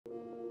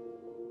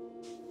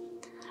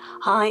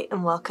Hi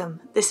and welcome,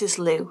 this is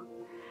Lou,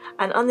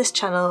 and on this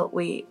channel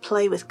we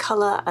play with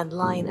colour and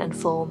line and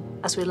form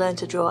as we learn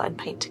to draw and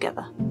paint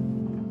together.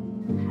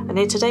 And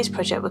in today's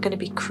project we're going to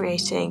be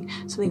creating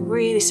something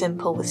really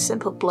simple with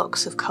simple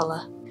blocks of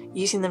colour,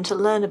 using them to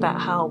learn about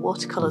how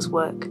watercolours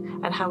work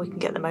and how we can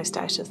get the most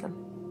out of them.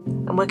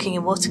 I'm working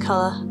in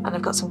watercolour and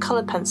I've got some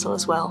coloured pencil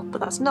as well,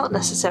 but that's not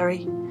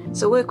necessary,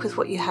 so work with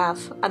what you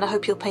have and I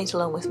hope you'll paint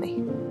along with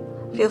me.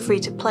 Feel free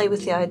to play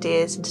with the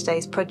ideas in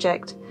today's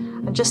project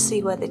and just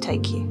see where they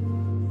take you.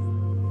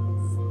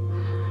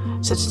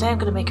 So today I'm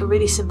going to make a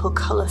really simple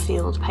colour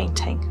field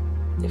painting.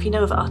 If you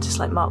know of artists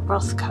like Mark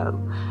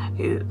Rothko,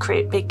 who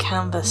create big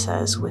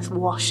canvases with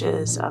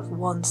washes of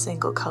one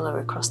single colour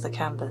across the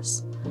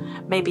canvas,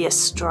 maybe a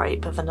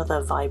stripe of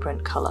another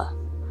vibrant colour,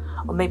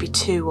 or maybe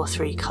 2 or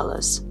 3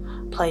 colours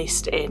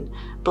placed in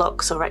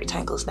blocks or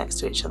rectangles next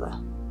to each other.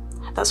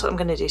 That's what I'm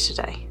going to do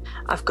today.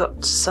 I've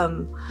got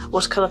some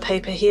watercolour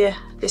paper here.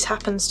 This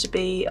happens to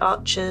be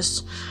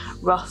Archer's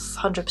rough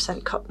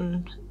 100%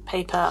 cotton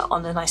paper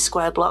on a nice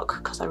square block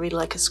because I really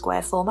like a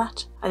square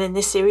format. And in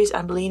this series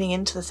I'm leaning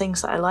into the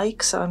things that I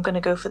like, so I'm going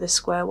to go for this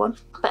square one.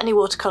 But any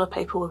watercolour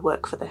paper would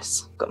work for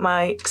this. I've got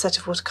my set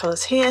of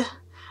watercolours here.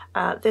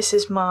 This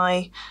is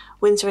my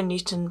Windsor &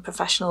 Newton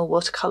professional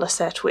watercolour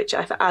set, which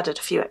I've added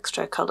a few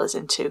extra colours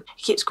into. It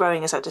keeps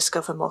growing as I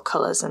discover more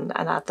colours and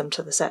add them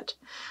to the set.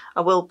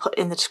 I will put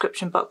in the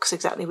description box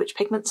exactly which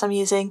pigments I'm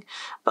using,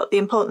 but the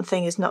important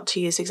thing is not to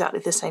use exactly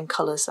the same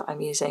colours that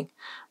I'm using,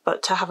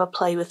 but to have a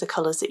play with the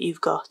colours that you've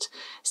got,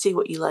 see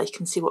what you like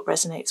and see what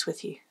resonates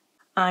with you.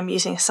 I'm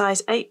using a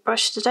size 8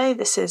 brush today.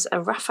 This is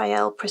a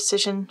Raphael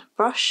Precision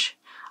brush.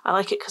 I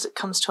like it because it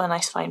comes to a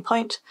nice fine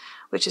point,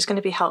 which is going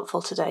to be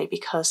helpful today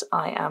because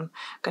I am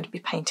going to be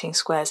painting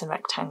squares and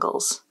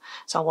rectangles.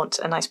 So I want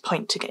a nice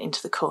point to get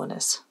into the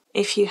corners.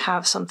 If you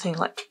have something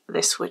like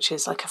this, which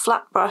is like a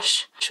flat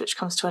brush, which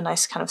comes to a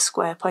nice kind of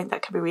square point,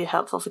 that can be really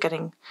helpful for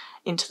getting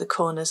into the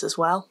corners as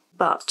well.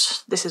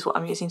 But this is what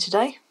I'm using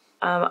today.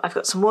 I've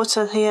got some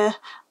water here.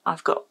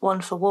 I've got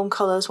one for warm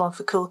colours, one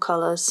for cool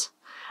colours,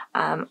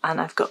 and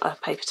I've got a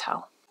paper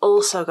towel.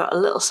 Also got a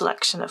little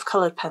selection of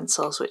coloured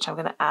pencils which I'm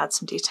going to add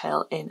some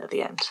detail in at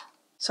the end.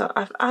 So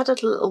I've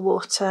added a little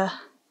water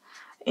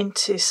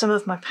into some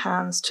of my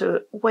pans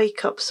to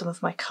wake up some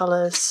of my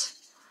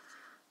colours,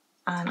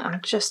 and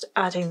I'm just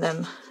adding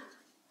them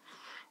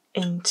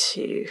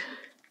into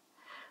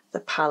the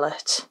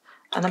palette,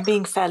 and I'm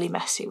being fairly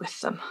messy with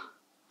them.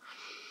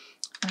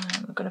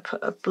 I'm going to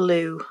put a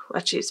blue,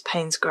 actually it's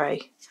Payne's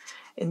grey,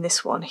 in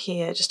this one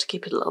here just to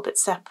keep it a little bit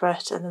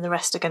separate, and then the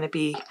rest are going to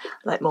be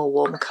like more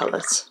warm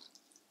colours.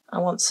 I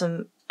want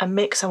a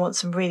mix. I want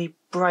some really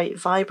bright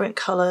vibrant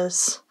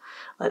colours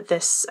like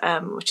this,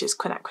 which is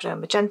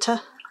Quinacridone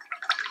Magenta,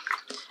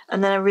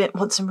 and then I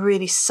want some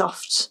really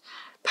soft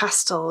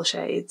pastel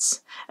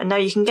shades, and now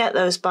you can get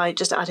those by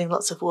just adding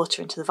lots of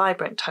water into the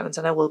vibrant tones,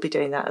 and I will be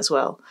doing that as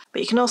well.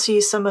 But you can also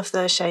use some of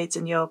the shades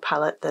in your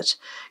palette that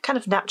kind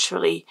of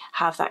naturally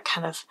have that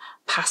kind of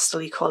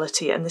pastel-y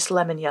quality, and this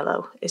lemon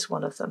yellow is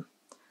one of them.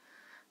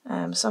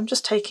 So I'm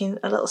just taking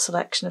a little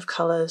selection of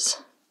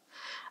colours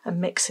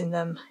and mixing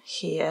them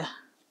here,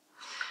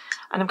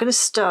 and I'm going to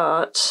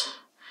start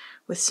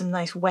with some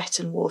nice wet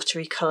and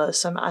watery colours,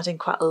 so I'm adding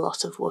quite a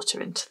lot of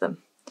water into them.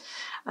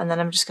 And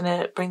then I'm just going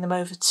to bring them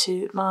over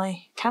to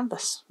my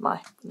canvas,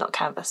 not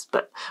canvas,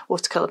 but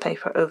watercolour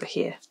paper over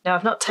here. Now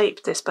I've not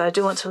taped this, but I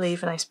do want to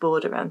leave a nice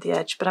border around the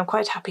edge, but I'm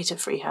quite happy to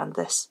freehand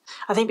this.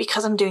 I think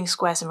because I'm doing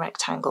squares and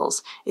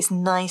rectangles, it's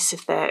nice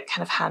if they're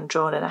kind of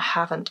hand-drawn and I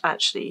haven't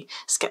actually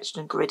sketched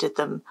and gridded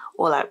them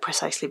all out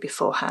precisely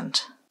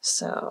beforehand.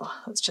 So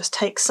let's just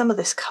take some of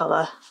this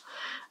colour,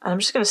 and I'm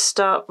just going to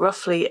start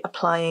roughly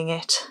applying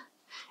it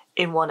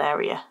in one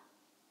area.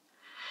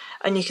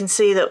 And you can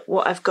see that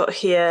what I've got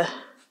here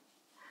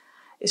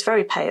is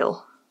very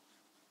pale.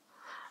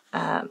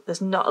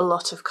 There's not a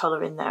lot of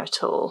colour in there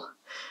at all.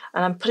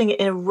 And I'm putting it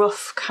in a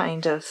rough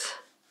kind of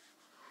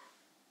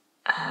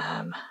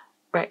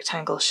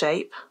rectangle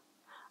shape.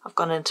 I've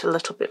gone into a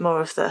little bit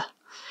more of the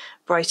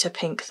brighter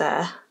pink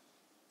there,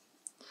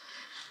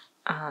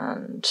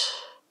 and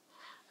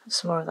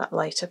some more of that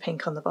lighter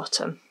pink on the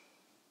bottom.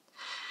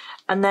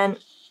 And then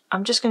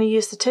I'm just going to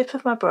use the tip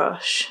of my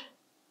brush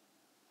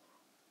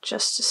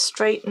just to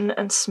straighten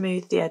and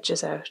smooth the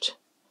edges out.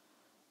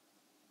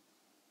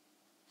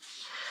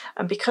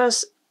 And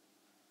because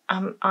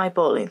I'm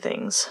eyeballing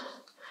things,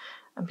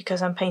 and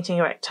because I'm painting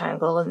a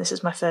rectangle and this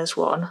is my first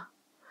one,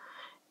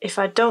 if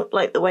I don't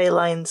like the way a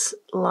line's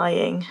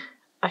lying,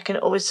 I can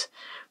always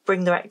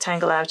bring the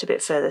rectangle out a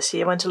bit further.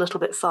 See, I went a little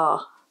bit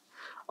far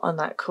on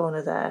that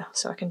corner there,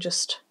 so I can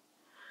just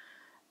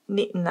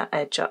neaten that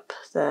edge up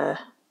there,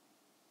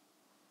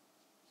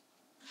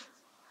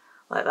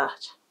 like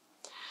that.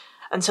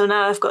 And so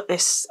now I've got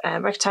this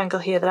rectangle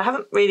here that I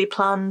haven't really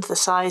planned the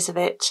size of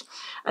it,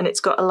 and it's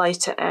got a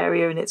lighter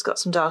area and it's got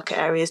some darker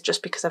areas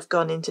just because I've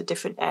gone into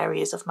different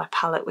areas of my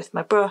palette with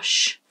my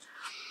brush.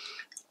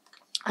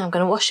 I'm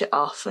going to wash it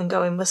off and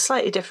go in with a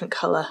slightly different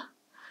colour.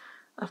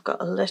 I've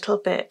got a little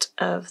bit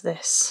of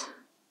this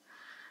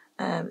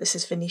This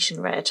is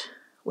Venetian red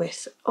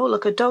with, oh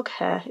look, a dog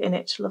hair in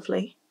it,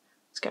 lovely.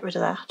 Let's get rid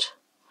of that.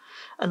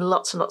 And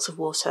lots of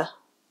water.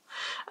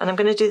 And I'm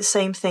going to do the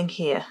same thing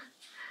here.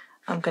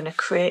 I'm going to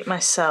create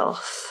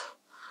myself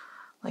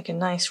like a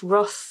nice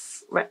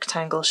rough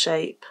rectangle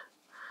shape,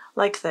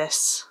 like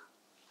this.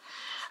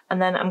 And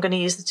then I'm going to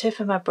use the tip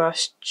of my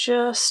brush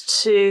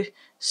just to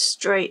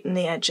straighten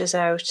the edges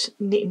out,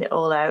 neaten it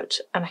all out,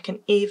 and I can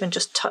even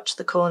just touch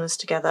the corners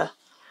together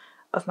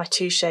of my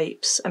two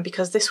shapes. And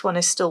because this one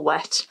is still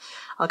wet,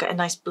 I'll get a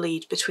nice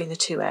bleed between the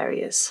two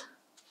areas.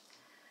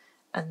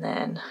 And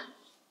then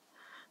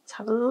let's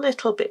have a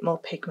little bit more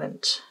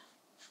pigment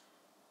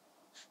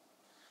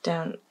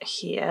down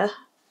here.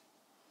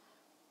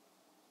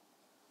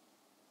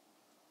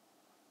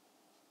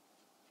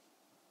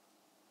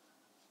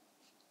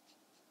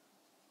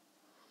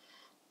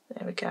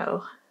 There we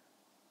go.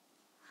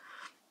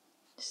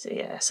 So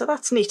yeah, so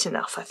that's neat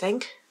enough, I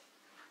think.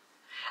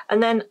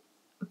 And then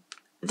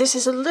this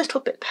is a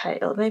little bit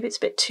pale, maybe it's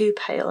a bit too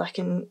pale. I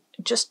can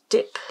just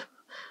dip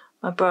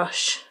my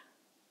brush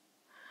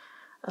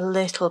a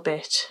little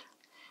bit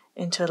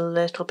into a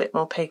little bit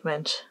more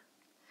pigment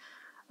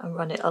and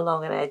run it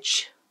along an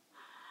edge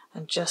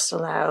and just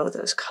allow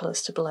those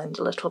colours to blend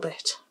a little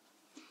bit.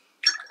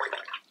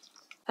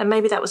 And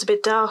maybe that was a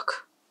bit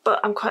dark,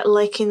 but I'm quite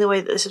liking the way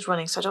that this is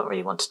running, so I don't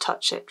really want to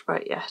touch it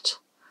right yet.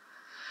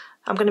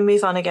 I'm going to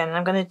move on again, and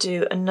I'm going to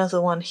do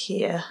another one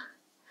here.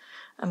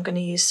 I'm going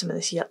to use some of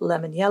this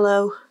lemon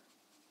yellow.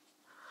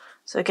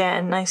 So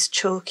again, nice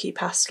chalky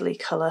pastel-y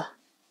colour.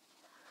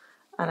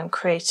 And I'm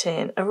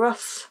creating a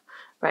rough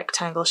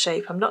rectangle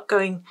shape. I'm not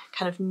going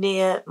kind of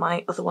near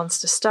my other ones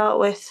to start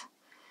with,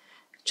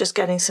 just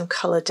getting some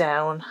colour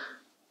down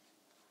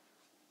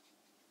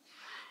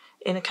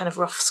in a kind of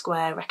rough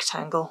square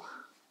rectangle.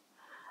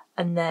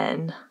 And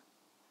then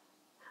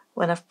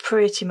when I've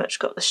pretty much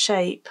got the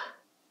shape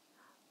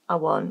I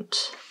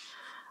want,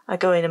 I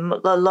go in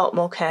a lot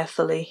more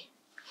carefully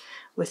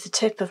with the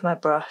tip of my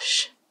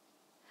brush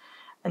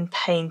and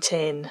paint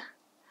in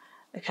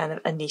a kind of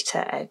a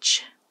neater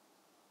edge.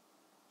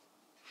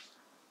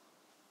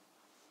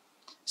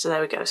 So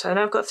there we go. So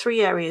now I've got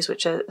three areas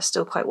which are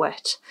still quite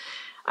wet.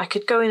 I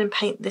could go in and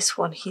paint this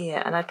one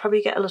here, and I'd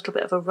probably get a little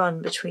bit of a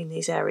run between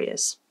these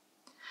areas.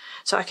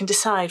 So I can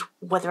decide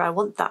whether I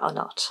want that or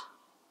not.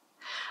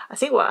 I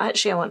think what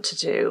actually I want to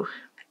do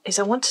is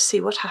I want to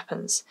see what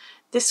happens.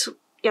 This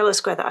yellow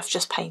square that I've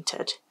just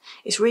painted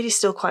is really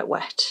still quite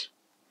wet.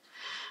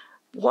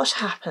 What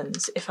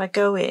happens if I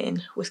go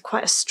in with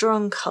quite a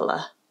strong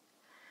colour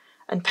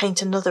and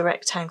paint another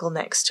rectangle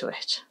next to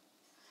it?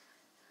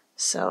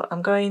 So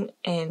I'm going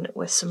in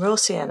with some raw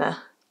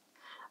sienna,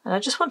 and I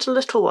just want a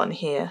little one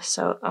here,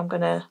 so I'm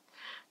going to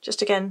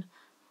just again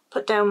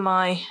put down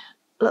my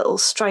little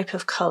stripe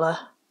of colour,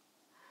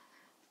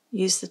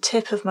 use the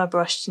tip of my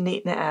brush to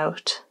neaten it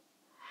out,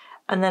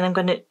 and then I'm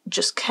going to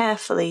just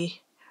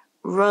carefully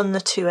run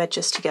the two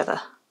edges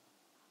together.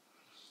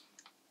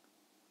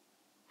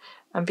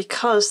 And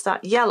because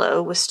that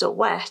yellow was still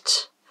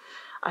wet,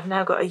 I've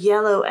now got a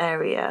yellow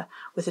area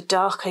with a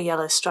darker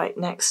yellow stripe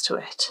next to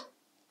it.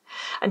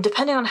 And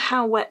depending on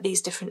how wet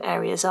these different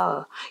areas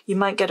are, you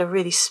might get a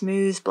really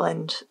smooth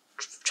blend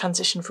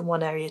transition from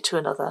one area to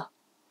another.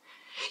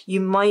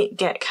 You might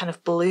get kind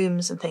of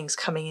blooms and things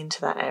coming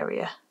into that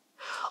area.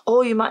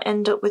 Or you might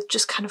end up with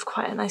just kind of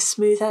quite a nice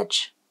smooth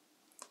edge.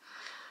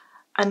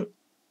 And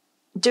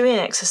doing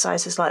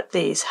exercises like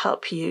these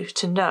help you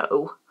to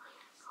know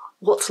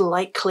what's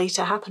likely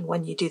to happen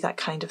when you do that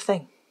kind of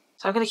thing.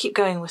 So I'm going to keep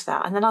going with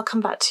that, and then I'll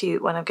come back to you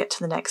when I get to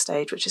the next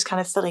stage, which is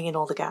kind of filling in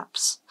all the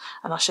gaps,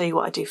 and I'll show you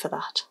what I do for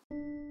that.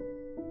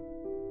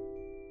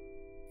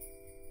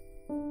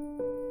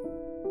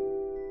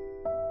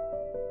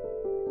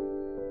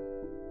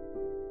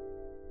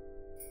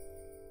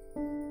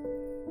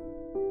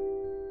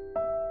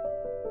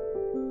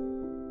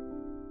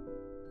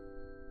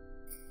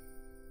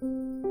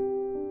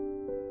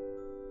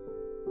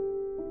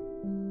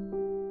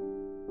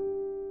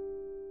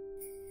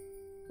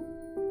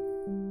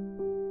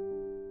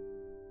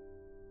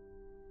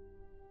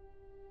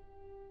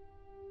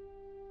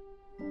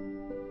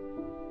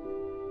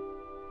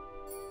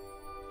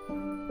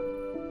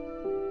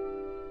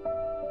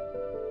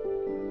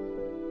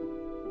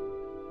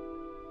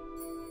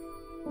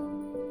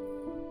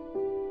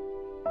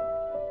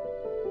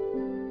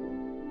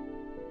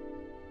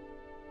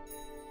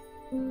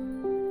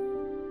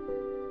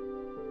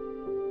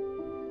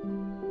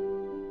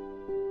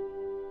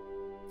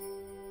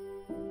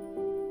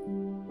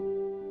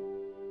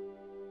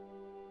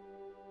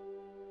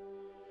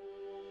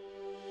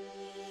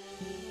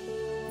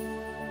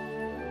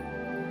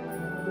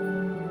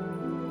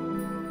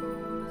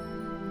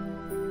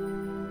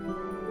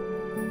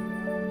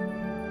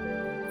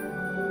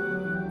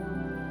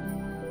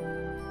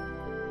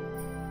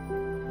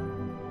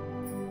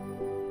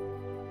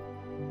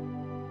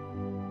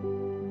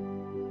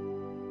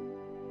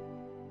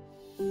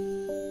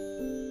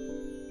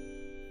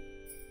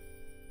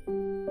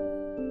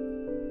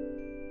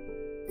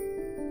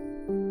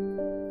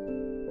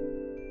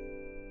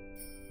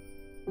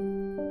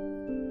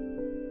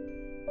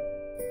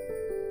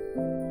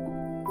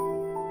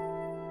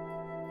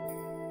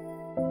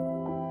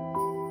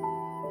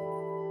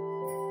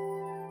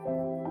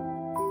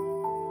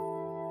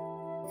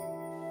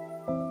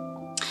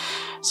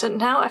 So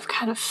now I've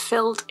kind of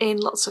filled in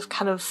lots of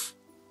kind of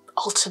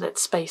alternate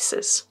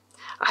spaces.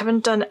 I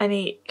haven't done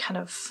any kind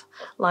of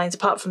lines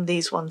apart from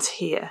these ones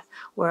here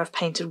where I've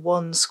painted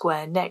one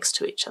square next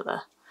to each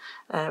other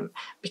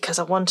because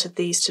I wanted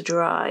these to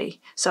dry.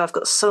 So I've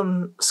got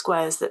some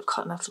squares that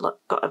have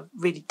got a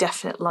really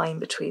definite line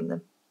between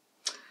them.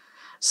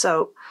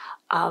 So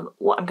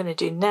what I'm going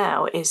to do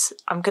now is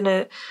I'm going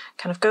to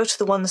kind of go to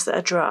the ones that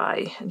are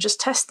dry and just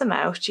test them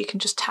out. You can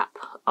just tap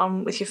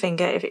on with your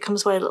finger. If it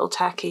comes away a little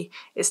tacky,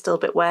 it's still a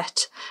bit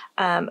wet.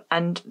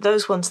 And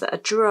those ones that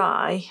are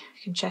dry,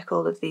 you can check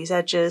all of these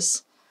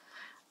edges.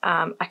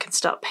 I can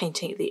start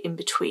painting the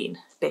in-between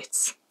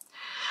bits.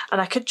 And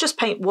I could just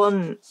paint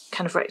one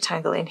kind of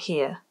rectangle in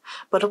here,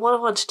 but what I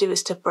want to do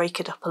is to break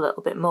it up a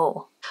little bit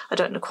more. I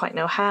don't quite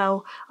know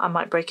how. I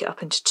might break it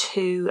up into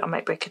 2, I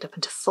might break it up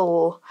into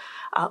 4.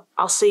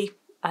 I'll see.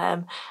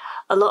 A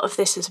lot of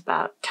this is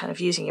about kind of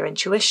using your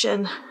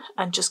intuition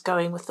and just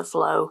going with the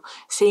flow,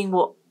 seeing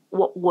what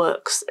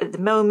works at the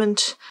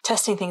moment,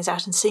 testing things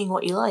out and seeing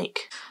what you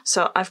like.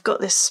 So I've got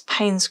this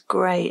Payne's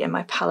grey in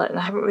my palette and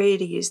I haven't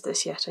really used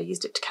this yet. I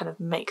used it to kind of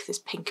make this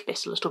pink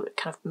bit a little bit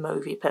kind of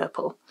mauvey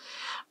purple.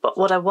 But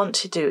what I want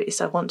to do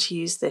is I want to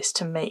use this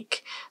to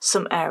make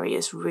some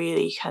areas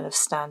really kind of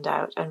stand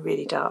out and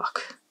really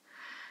dark.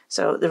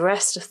 So the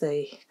rest of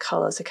the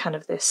colours are kind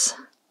of this,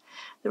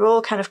 they're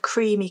all kind of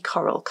creamy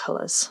coral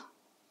colours.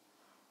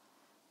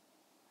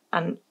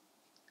 And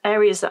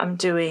areas that I'm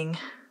doing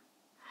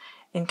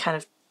in kind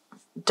of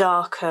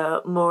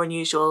darker, more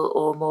unusual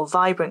or more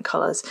vibrant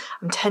colours,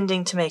 I'm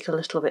tending to make a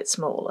little bit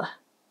smaller.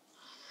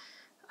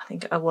 I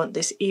think I want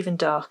this even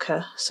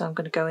darker, so I'm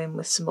going to go in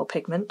with some more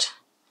pigment.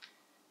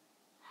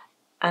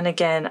 And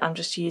again, I'm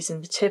just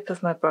using the tip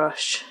of my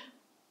brush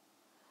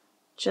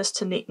just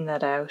to neaten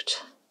that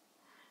out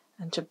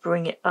and to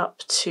bring it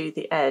up to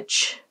the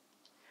edge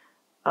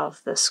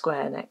of the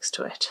square next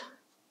to it.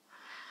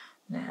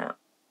 Now,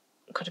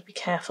 I've got to be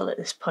careful at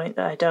this point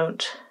that I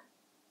don't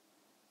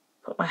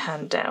put my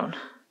hand down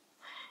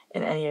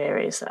in any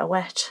areas that are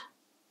wet.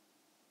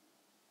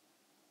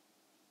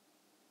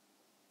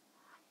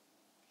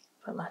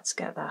 But let's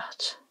get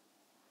that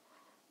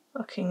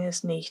looking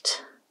as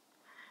neat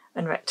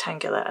and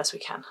rectangular as we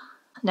can.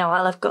 Now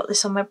while I've got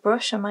this on my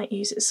brush, I might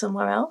use it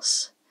somewhere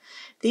else.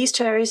 These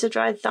 2 areas are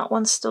dried, that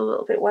one's still a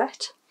little bit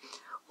wet.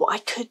 What I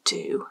could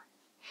do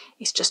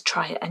is just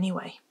try it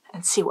anyway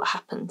and see what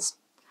happens.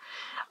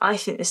 I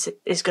think this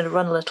is going to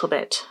run a little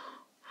bit.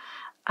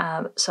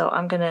 So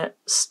I'm going to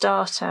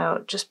start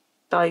out just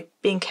by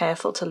being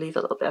careful to leave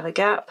a little bit of a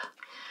gap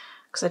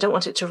because I don't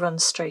want it to run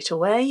straight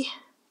away.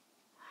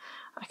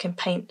 I can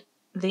paint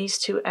these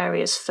 2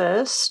 areas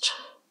first.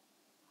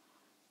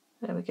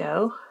 There we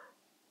go.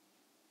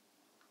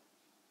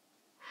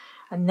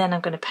 And then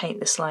I'm going to paint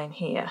this line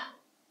here.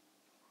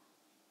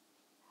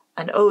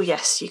 And oh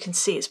yes, you can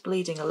see it's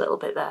bleeding a little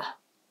bit there.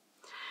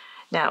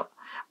 Now,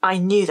 I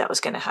knew that was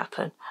going to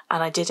happen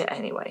and I did it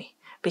anyway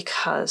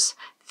because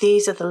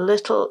these are the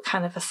little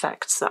kind of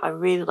effects that I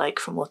really like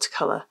from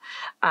watercolour.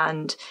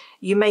 And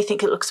you may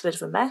think it looks a bit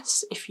of a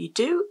mess. If you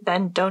do,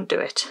 then don't do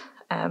it.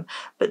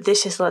 But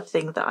this is the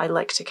thing that I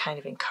like to kind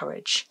of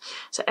encourage.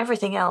 So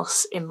everything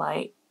else in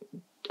my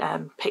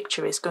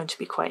picture is going to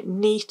be quite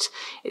neat.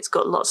 It's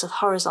got lots of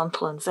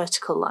horizontal and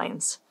vertical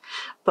lines,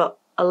 but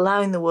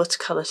allowing the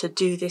watercolour to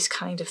do this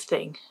kind of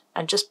thing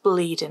and just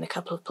bleed in a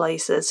couple of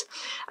places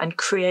and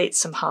create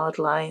some hard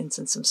lines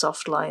and some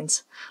soft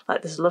lines.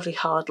 Like there's a lovely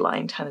hard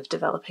line kind of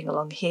developing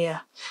along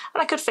here,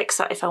 and I could fix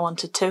that if I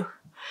wanted to,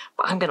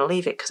 but I'm going to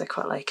leave it because I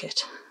quite like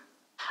it.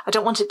 I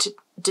don't want it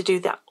to do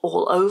that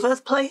all over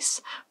the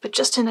place, but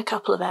just in a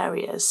couple of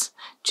areas,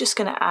 just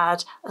going to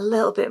add a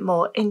little bit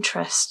more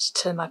interest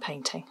to my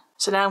painting.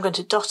 So now I'm going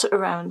to dot it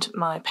around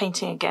my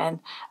painting again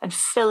and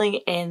filling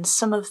in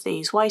some of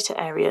these whiter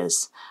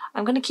areas.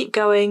 I'm going to keep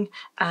going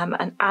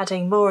and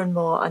adding more and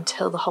more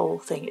until the whole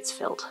thing is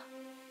filled.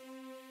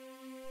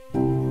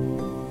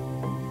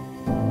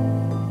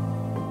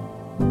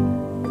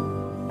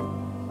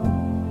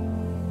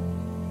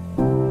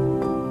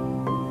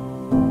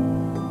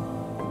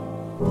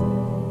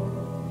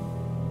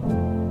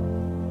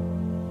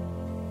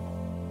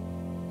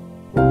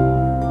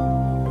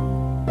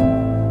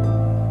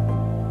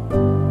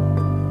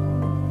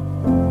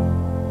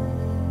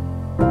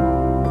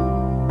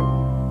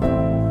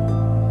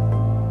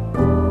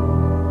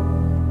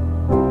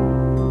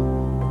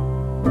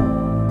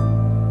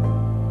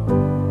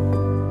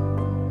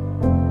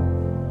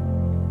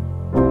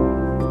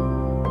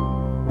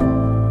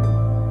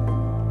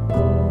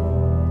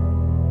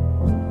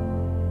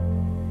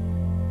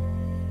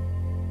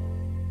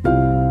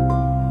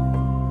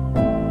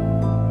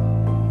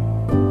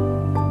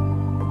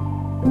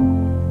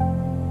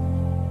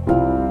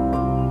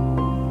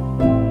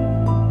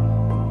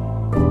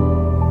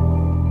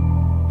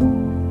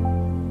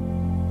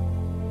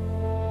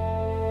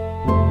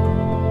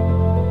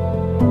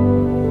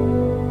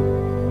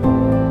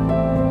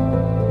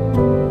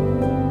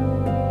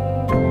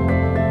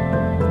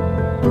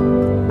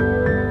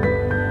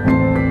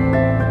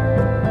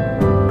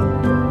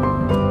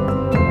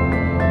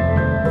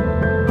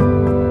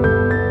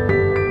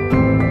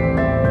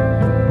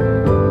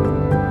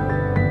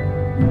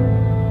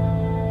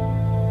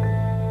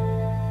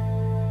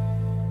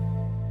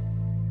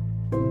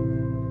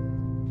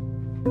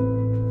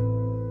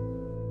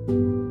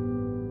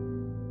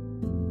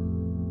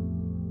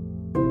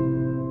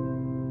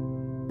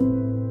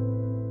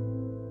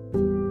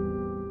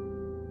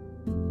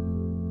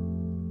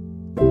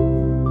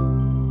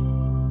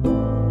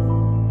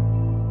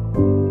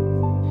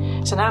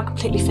 So now I've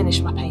completely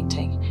finished my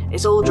painting.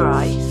 It's all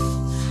dry,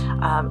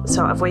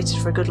 so I've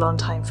waited for a good long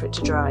time for it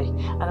to dry,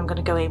 and I'm going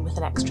to go in with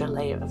an extra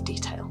layer of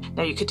detail.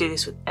 Now you could do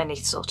this with any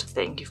sort of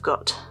thing. You've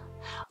got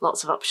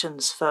lots of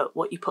options for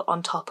what you put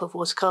on top of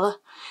watercolour.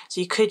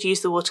 So you could use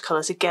the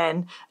watercolours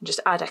again and just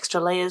add extra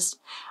layers.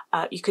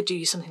 You could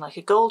do something like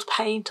a gold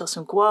paint or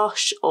some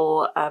gouache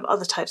or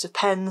other types of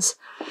pens.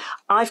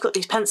 I've got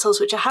these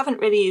pencils which I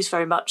haven't really used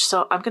very much,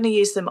 so I'm going to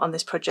use them on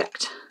this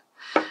project.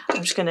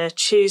 I'm just going to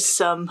choose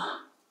some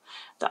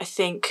that I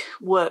think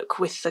work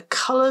with the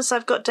colours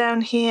I've got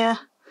down here.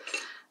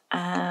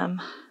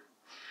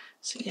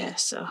 So yeah,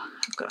 so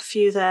I've got a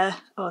few there.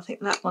 Oh, I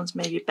think that one's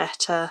maybe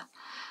better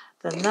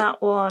than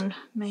that one,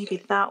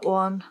 maybe that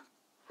one.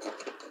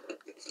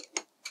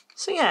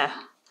 So yeah,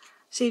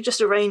 see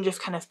just a range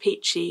of kind of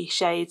peachy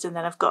shades, and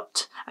then I've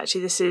got,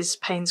 actually this is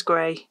Payne's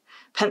grey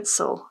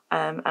pencil,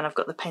 and I've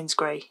got the Payne's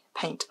grey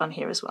paint on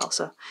here as well,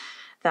 so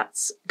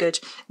that's good.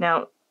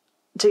 Now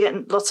to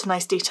get lots of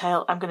nice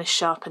detail, I'm going to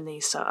sharpen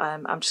these, so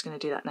I'm just going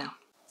to do that now.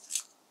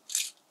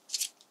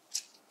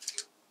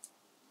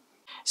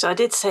 So I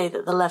did say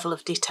that the level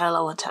of detail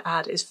I want to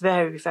add is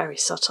very, very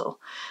subtle.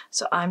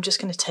 So I'm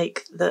just going to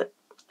take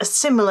a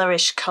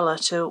similar-ish colour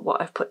to what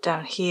I've put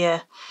down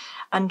here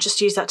and just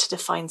use that to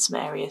define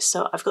some areas.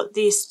 So I've got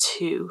these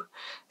two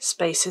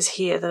spaces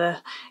here that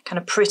are kind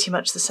of pretty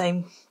much the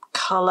same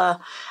colour.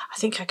 I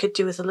think I could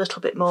do with a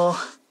little bit more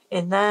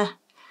in there.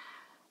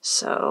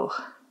 So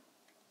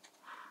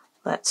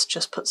let's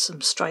just put some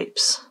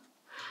stripes,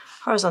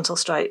 horizontal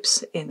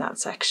stripes in that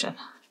section.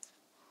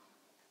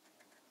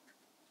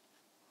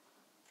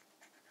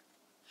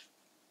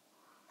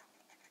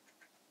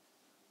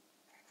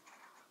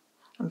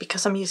 And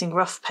because I'm using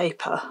rough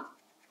paper,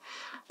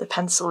 the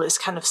pencil is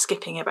kind of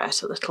skipping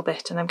about a little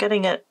bit, and I'm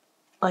getting it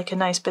like a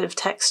nice bit of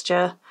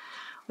texture,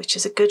 which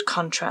is a good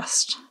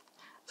contrast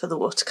for the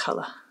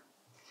watercolour.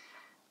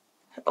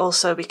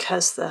 Also,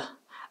 because the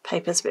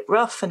paper's a bit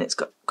rough and it's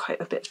got quite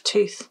a bit of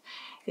tooth,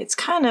 it's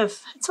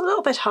a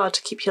little bit hard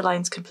to keep your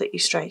lines completely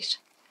straight,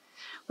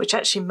 which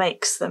actually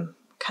makes them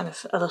kind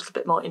of a little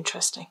bit more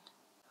interesting.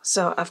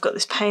 So I've got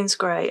this Payne's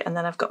grey, and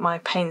then I've got my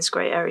Payne's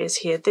grey areas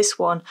here. This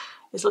one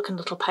is looking a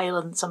little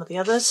paler than some of the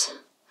others,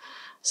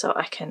 so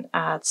I can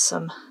add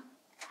some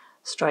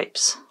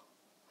stripes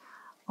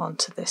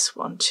onto this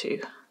one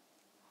too.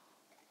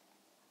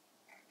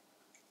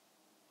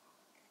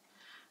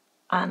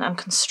 And I'm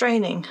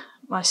constraining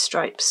my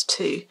stripes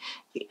to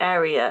the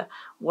area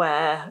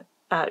where,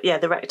 yeah,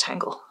 the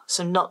rectangle,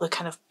 so not the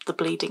kind of the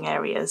bleeding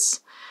areas.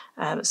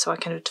 So I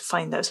kind of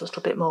define those a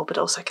little bit more, but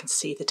also I can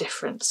see the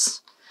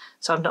difference.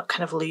 So I'm not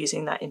kind of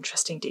losing that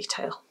interesting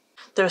detail.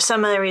 There are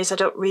some areas I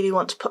don't really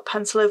want to put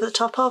pencil over the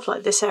top of,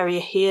 like this area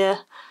here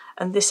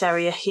and this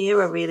area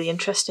here are really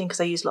interesting because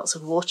I use lots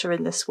of water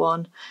in this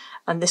one,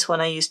 and this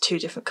one I use two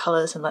different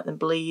colours and let them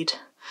bleed.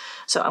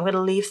 So I'm going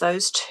to leave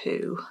those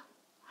two,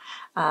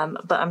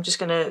 but I'm just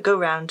going to go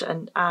around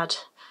and add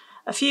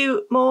a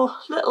few more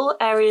little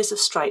areas of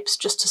stripes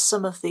just to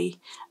some of the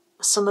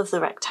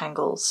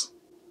rectangles.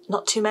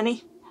 Not too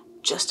many,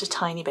 just a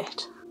tiny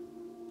bit.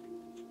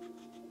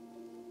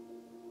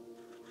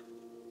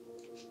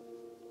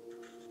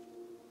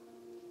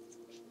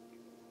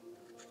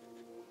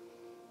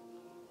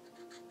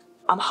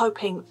 I'm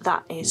hoping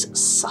that is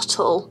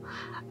subtle,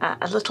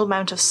 a little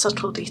amount of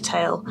subtle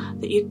detail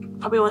that you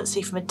probably won't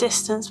see from a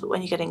distance, but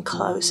when you get in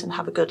close and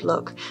have a good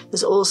look,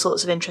 there's all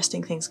sorts of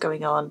interesting things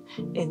going on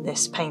in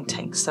this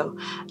painting. So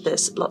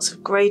there's lots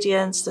of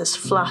gradients, there's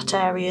flat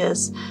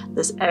areas,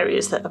 there's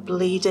areas that are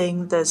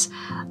bleeding, there's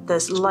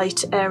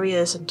light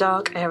areas and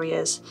dark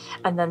areas,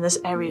 and then there's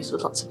areas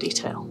with lots of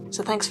detail.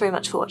 So thanks very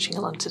much for watching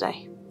along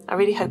today. I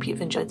really hope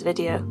you've enjoyed the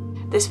video.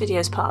 This video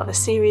is part of a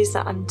series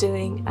that I'm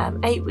doing,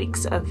 8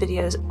 weeks of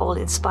videos all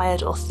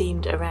inspired or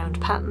themed around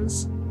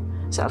patterns.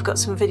 So I've got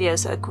some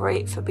videos that are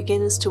great for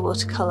beginners to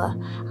watercolour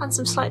and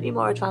some slightly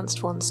more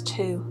advanced ones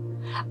too.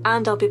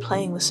 And I'll be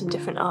playing with some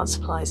different art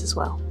supplies as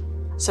well.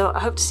 So I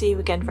hope to see you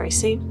again very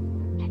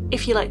soon.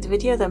 If you liked the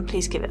video, then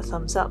please give it a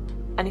thumbs up.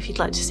 And if you'd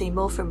like to see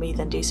more from me,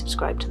 then do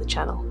subscribe to the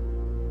channel.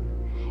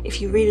 If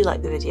you really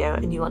like the video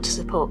and you want to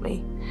support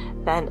me,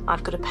 then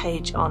I've got a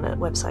page on a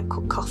website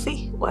called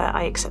Ko-fi where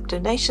I accept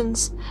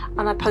donations,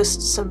 and I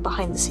post some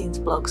behind the scenes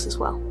blogs as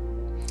well.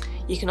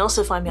 You can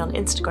also find me on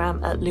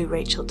Instagram at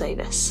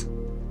LouRachelDavis.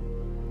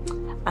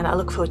 And I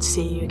look forward to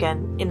seeing you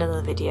again in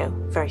another video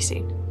very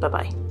soon. Bye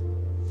bye.